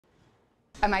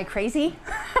Am I crazy?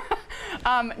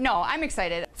 No, I'm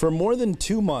excited. For more than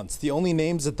 2 months, the only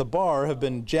names at the bar have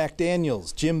been Jack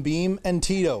Daniels, Jim Beam, and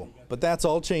Tito. But that's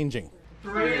all changing.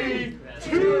 3,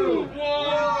 2,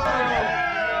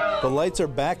 1! The lights are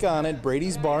back on at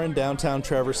Brady's Bar in downtown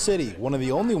Traverse City, one of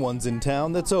the only ones in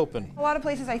town that's open. A lot of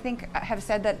places, I think, have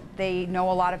said that they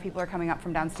know a lot of people are coming up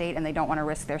from downstate and they don't want to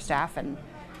risk their staff, and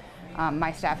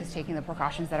my staff is taking the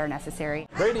precautions that are necessary.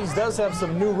 Brady's does have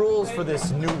some new rules for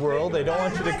this new world. They don't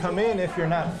want you to come in if you're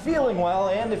not feeling well,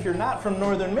 and if you're not from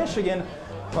northern Michigan,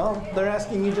 well, they're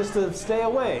asking you just to stay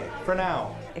away for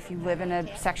now. If you live in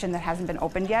a section that hasn't been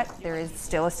opened yet, there is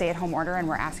still a stay-at-home order, and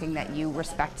we're asking that you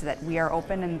respect that we are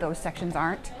open and those sections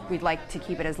aren't. We'd like to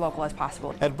keep it as local as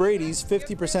possible. At Brady's,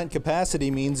 50% capacity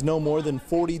means no more than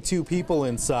 42 people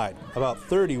inside. About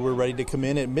 30 were ready to come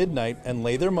in at midnight and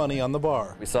lay their money on the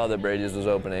bar. We saw that Brady's was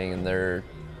opening and they're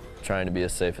trying to be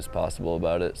as safe as possible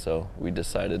about it, so we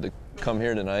decided to come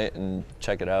here tonight and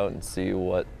check it out and see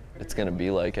what it's going to be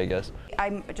like, I guess.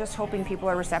 I'm just hoping people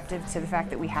are receptive to the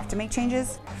fact that we have to make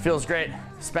changes. Feels great.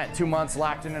 Spent 2 months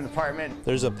locked in an apartment.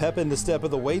 There's a pep in the step of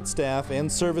the wait staff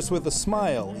and service with a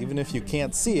smile, even if you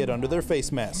can't see it under their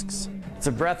face masks. It's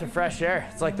a breath of fresh air.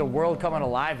 It's like the world coming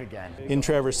alive again. In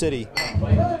Traverse City,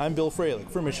 I'm Bill Froehlich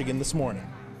for Michigan This Morning.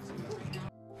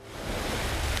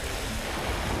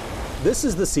 This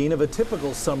is the scene of a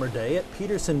typical summer day at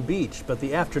Peterson Beach, but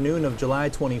the afternoon of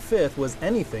July 25th was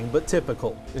anything but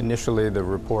typical. Initially, the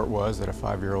report was that a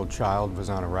 5-year-old child was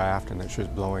on a raft and that she was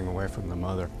blowing away from the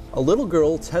mother. A little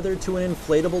girl tethered to an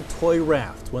inflatable toy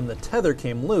raft when the tether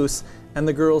came loose and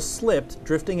the girl slipped,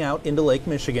 drifting out into Lake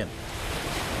Michigan.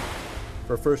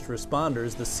 For first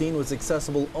responders, the scene was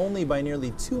accessible only by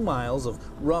nearly 2 miles of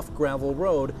rough gravel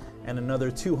road and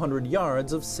another 200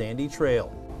 yards of sandy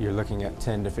trail. You're looking at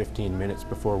 10 to 15 minutes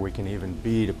before we can even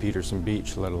be to Peterson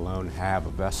Beach, let alone have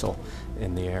a vessel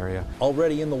in the area.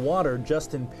 Already in the water,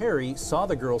 Justin Perry saw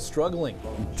the girl struggling.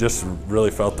 Just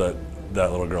really felt that that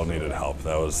little girl needed help.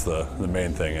 That was the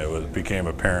main thing. It became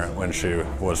apparent when she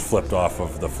was flipped off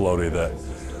of the floaty that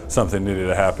something needed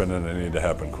to happen, and it needed to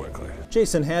happen quickly.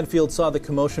 Jason Hadfield saw the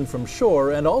commotion from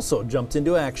shore and also jumped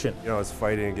into action. I was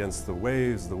fighting against the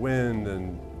waves, the wind,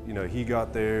 and he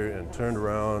got there and turned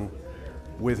around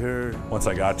with her. Once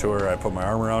I got to her, I put my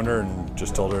arm around her and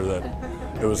just told her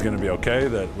that it was going to be okay,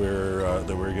 that we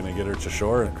were going to get her to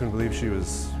shore. I couldn't believe she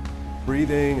was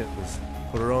breathing. It was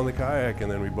put her on the kayak,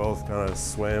 and then we both kind of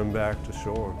swam back to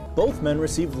shore. Both men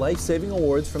received life-saving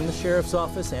awards from the Sheriff's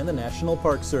Office and the National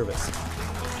Park Service.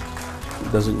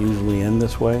 It doesn't usually end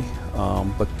this way,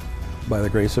 but by the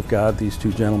grace of God, these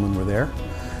two gentlemen were there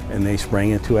and they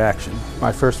sprang into action.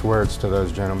 My first words to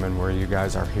those gentlemen were, "You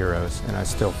guys are heroes," and I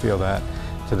still feel that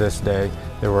to this day.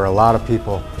 There were a lot of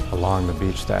people along the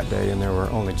beach that day, and there were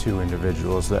only 2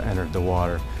 individuals that entered the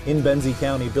water. In Benzie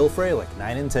County, Bill Froehlich,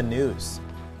 9 and 10 News.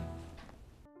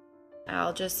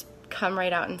 I'll just come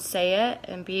right out and say it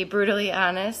and be brutally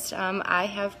honest. I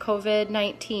have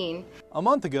COVID-19. A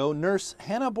month ago, nurse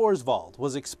Hannah Borsvald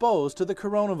was exposed to the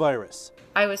coronavirus.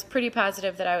 I was pretty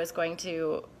positive that I was going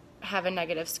to have a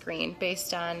negative screen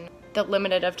based on the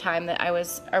limited of time that I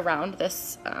was around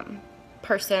this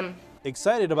person.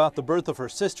 Excited about the birth of her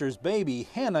sister's baby,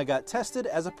 Hannah got tested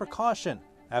as a precaution.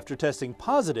 After testing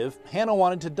positive, Hannah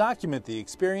wanted to document the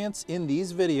experience in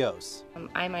these videos.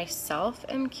 I myself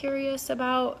am curious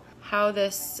about how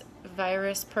this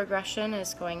virus progression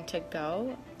is going to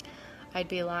go. I'd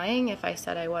be lying if I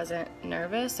said I wasn't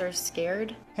nervous or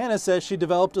scared. Hannah says she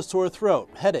developed a sore throat,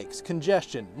 headaches,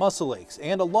 congestion, muscle aches,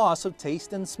 and a loss of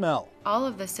taste and smell. All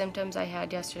of the symptoms I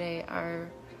had yesterday are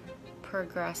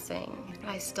progressing.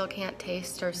 I still can't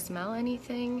taste or smell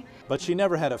anything. But she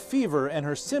never had a fever and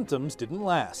her symptoms didn't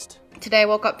last. Today I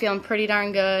woke up feeling pretty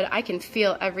darn good. I can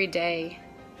feel every day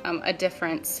a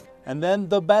difference. And then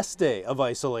the best day of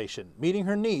isolation, meeting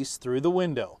her niece through the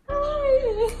window.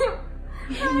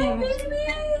 Hi, baby.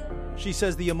 She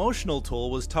says the emotional toll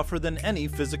was tougher than any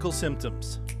physical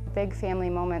symptoms. Big family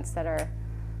moments that are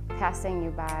passing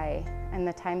you by, and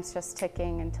the time's just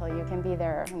ticking until you can be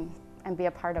there and be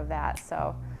a part of that.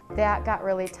 So that got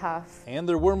really tough. And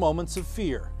there were moments of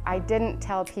fear. I didn't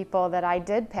tell people that I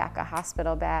did pack a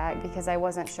hospital bag because I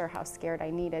wasn't sure how scared I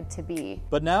needed to be.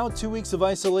 But now 2 weeks of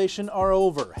isolation are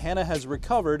over. Hannah has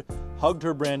recovered, hugged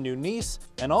her brand new niece,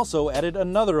 and also added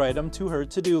another item to her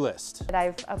to-do list.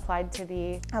 I've applied to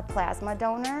be a plasma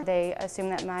donor. They assume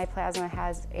that my plasma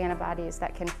has antibodies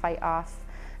that can fight off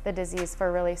the disease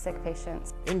for really sick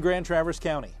patients. In Grand Traverse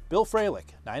County, Bill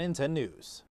Froehlich, 9 and 10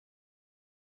 News.